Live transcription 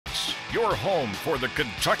your home for the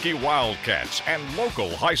Kentucky Wildcats and local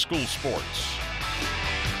high school sports.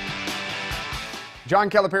 John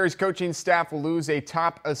Calipari's coaching staff will lose a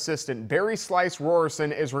top assistant. Barry Slice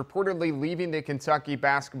Roerson is reportedly leaving the Kentucky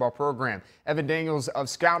basketball program. Evan Daniels of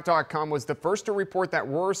Scout.com was the first to report that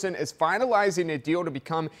Roerson is finalizing a deal to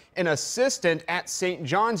become an assistant at St.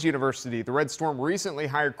 John's University. The Red Storm recently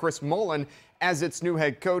hired Chris Mullen as its new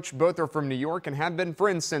head coach. Both are from New York and have been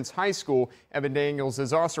friends since high school. Evan Daniels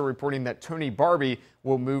is also reporting that Tony Barbie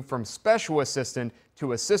will move from special assistant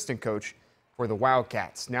to assistant coach for the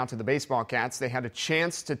Wildcats. Now to the baseball Cats. They had a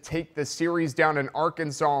chance to take the series down in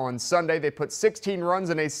Arkansas on Sunday. They put 16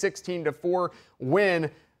 runs in a 16-4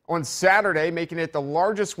 win on Saturday, making it the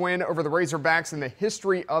largest win over the Razorbacks in the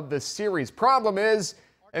history of the series. Problem is,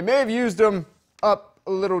 they may have used them up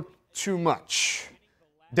a little too much.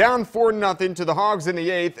 Down 4-0 to the Hogs in the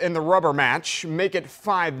 8th in the rubber match, make it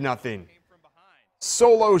 5-0.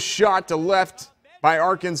 Solo shot to left by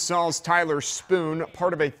Arkansas's Tyler Spoon,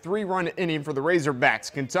 part of a 3-run inning for the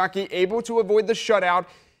Razorbacks. Kentucky able to avoid the shutout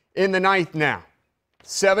in the 9th now.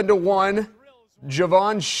 7-1.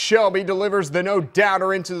 Javon Shelby delivers the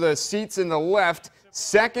no-doubter into the seats in the left.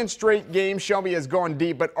 Second straight game, Shelby has gone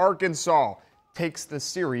deep, but Arkansas takes the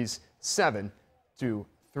series 7-3.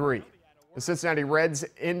 The Cincinnati Reds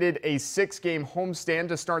ended a 6-game homestand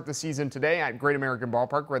to start the season today at Great American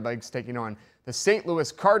Ballpark. Redlegs taking on the St. Louis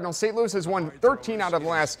Cardinals. St. Louis has won 13 out of the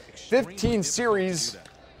last 15 series.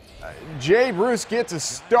 Jay Bruce gets us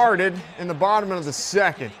started in the bottom of the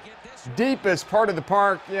second. Deepest part of the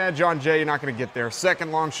park. Yeah, John Jay, you're not going to get there.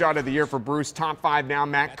 Second long shot of the year for Bruce. Top 5 now.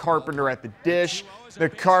 Matt Carpenter at the dish. The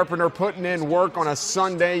Carpenter putting in work on a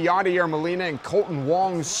Sunday. Yadier Molina and Colton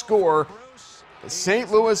Wong score.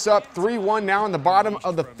 St. Louis up 3-1 now in the bottom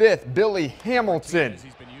of the 5th. Billy Hamilton.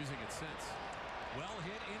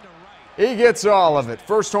 He gets all of it.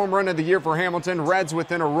 First home run of the year for Hamilton. Reds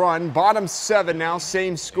within a run. Bottom 7 now,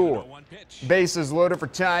 same score. Bases loaded for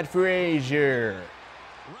Todd Frazier.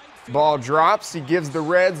 Ball drops. He gives the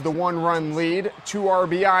Reds the 1-run lead. 2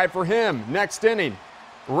 RBI for him. Next inning.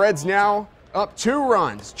 Reds now up 2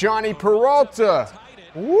 runs. Johnny Peralta.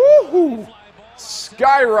 Woohoo!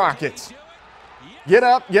 Skyrockets. Get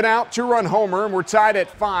up, get out, 2-run homer, and we're tied at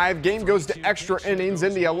 5. Game goes to extra innings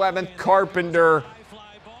in the 11th. Carpenter.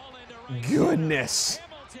 Goodness.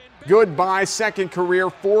 Goodbye. Second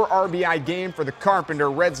career 4 RBI game for the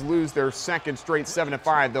Carpenter. Reds lose their second straight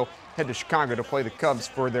 7-5. They'll head to Chicago to play the Cubs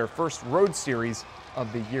for their first road series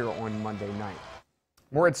of the year on Monday night.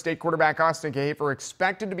 Morehead State quarterback Austin Cahafer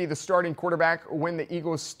expected to be the starting quarterback when the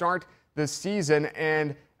Eagles start the season,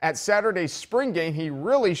 and at Saturday's spring game, he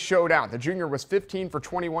really showed out. The junior was 15 for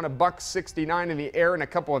 21, $169 in the air and a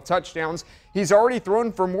couple of touchdowns. He's already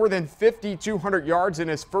thrown for more than 5,200 yards in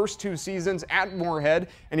his first 2 seasons at Morehead,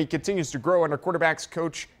 and he continues to grow under quarterbacks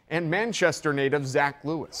coach and Manchester native Zach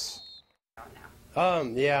Lewis.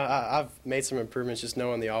 Yeah, I've made some improvements just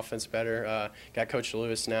knowing the offense better. Got Coach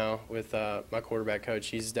Lewis now with my quarterback coach.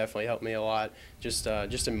 He's definitely helped me a lot, just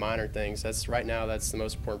in minor things. Right now that's the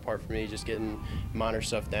most important part for me, just getting minor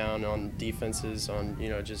stuff down on defenses, on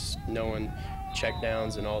just knowing check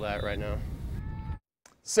downs and all that right now.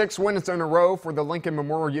 6 wins in a row for the Lincoln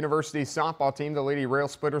Memorial University softball team. The Lady Rail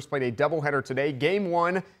Splitters played a doubleheader today. Game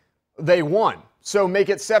 1, they won. So make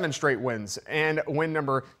it 7 straight wins, and win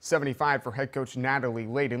number 75 for head coach Natalie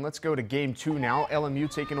Layden. Let's go to game 2 now.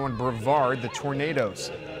 LMU taking on Brevard, the Tornadoes.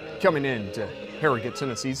 Coming in to Harrogate,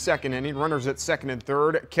 Tennessee's second inning. Runners at second and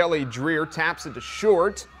third. Kelly Dreer taps it to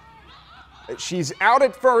short. She's out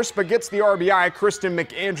at first, but gets the RBI. Kristen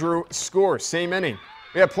McAndrew scores. Same inning.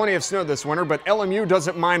 We have plenty of snow this winter, but LMU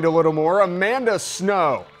doesn't mind a little more. Amanda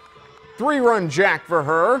Snow. 3-run jack for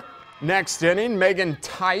her. Next inning, Megan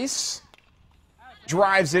Tice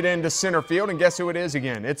drives it into center field, and guess who it is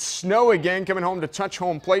again? It's Snow again, coming home to touch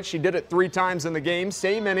home plate. She did it 3 times in the game.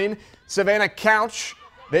 Same inning, Savannah Couch,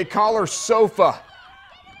 they call her Sofa,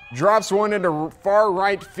 drops one into far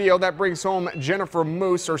right field. That brings home Jennifer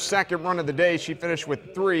Moose, her second run of the day. She finished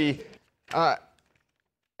with 3.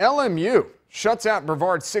 LMU shuts out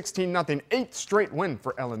Brevard 16-0, 8th straight win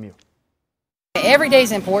for LMU. Every day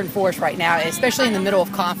is important for us right now, especially in the middle of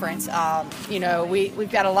conference.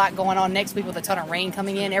 We've got a lot going on next week with a ton of rain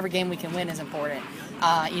coming in. Every game we can win is important.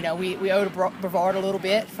 We owed Brevard a little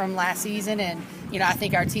bit from last season, and I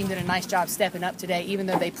think our team did a nice job stepping up today, even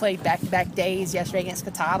though they played back-to-back days yesterday against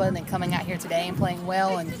Catawba and then coming out here today and playing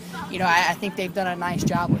well. And I think they've done a nice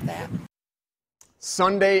job with that.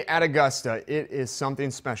 Sunday at Augusta, it is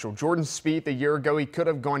something special. Jordan Spieth, a year ago, he could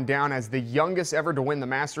have gone down as the youngest ever to win the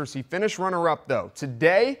Masters. He finished runner-up, though.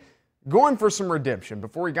 Today, going for some redemption.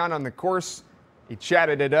 Before he got on the course, He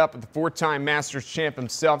chatted it up with the 4-time Masters champ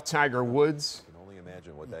himself, Tiger Woods.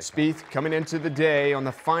 Spieth coming into the day on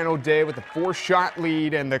the final day with a 4-shot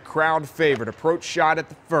lead and the crowd favorite. Approach shot at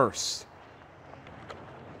the first.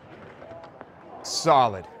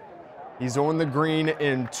 Solid. He's on the green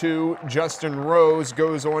in 2. Justin Rose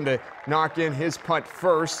goes on to knock in his putt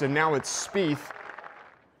first, and now it's Spieth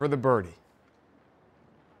for the birdie.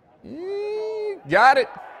 Got it.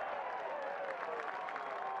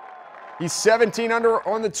 He's 17 under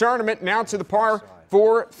on the tournament. Now to the par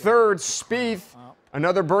 4 third. Spieth,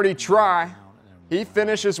 another birdie try. He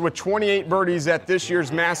finishes with 28 birdies at this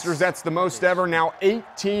year's Masters. That's the most ever. Now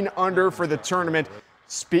 18 under for the tournament.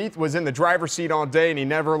 Spieth was in the driver's seat all day, and he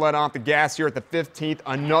never let off the gas here at the 15th.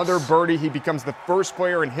 Another birdie. He becomes the first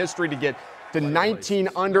player in history to get to 19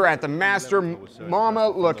 under at the Master. Mama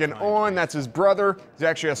looking on. That's his brother. He's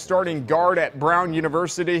actually a starting guard at Brown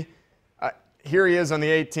University. Here he is on the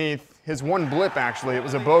 18th. His one blip, actually, it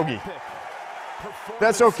was a bogey.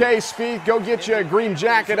 That's okay, Spieth. Go get you a green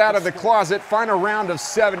jacket out of the closet. Final round of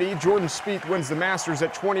 70. Jordan Spieth wins the Masters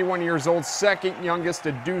at 21 years old, second youngest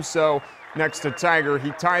to do so next to Tiger. He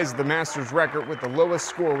ties the Masters record with the lowest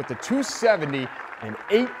score with the 270 and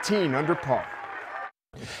 18 under par.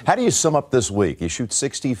 How do you sum up this week? You shoot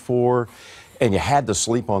 64, and you had to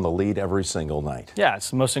sleep on the lead every single night. Yeah, it's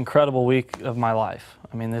the most incredible week of my life.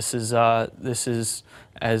 I mean, this is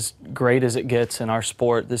as great as it gets in our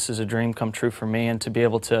sport. This is a dream come true for me, and to be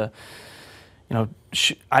able to, you know,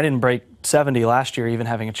 I didn't break 70 last year, even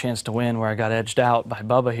having a chance to win, where I got edged out by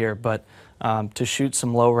Bubba here, but to shoot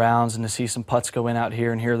some low rounds and to see some putts go in out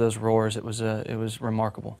here and hear those roars, it was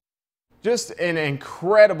remarkable. Just an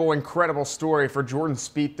incredible, incredible story for Jordan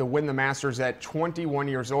Spieth to win the Masters at 21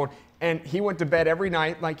 years old. And he went to bed every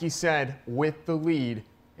night, like he said, with the lead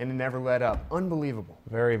and never let up. Unbelievable.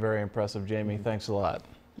 Very, very impressive, Jamie. Thanks a lot.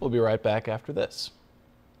 We'll be right back after this.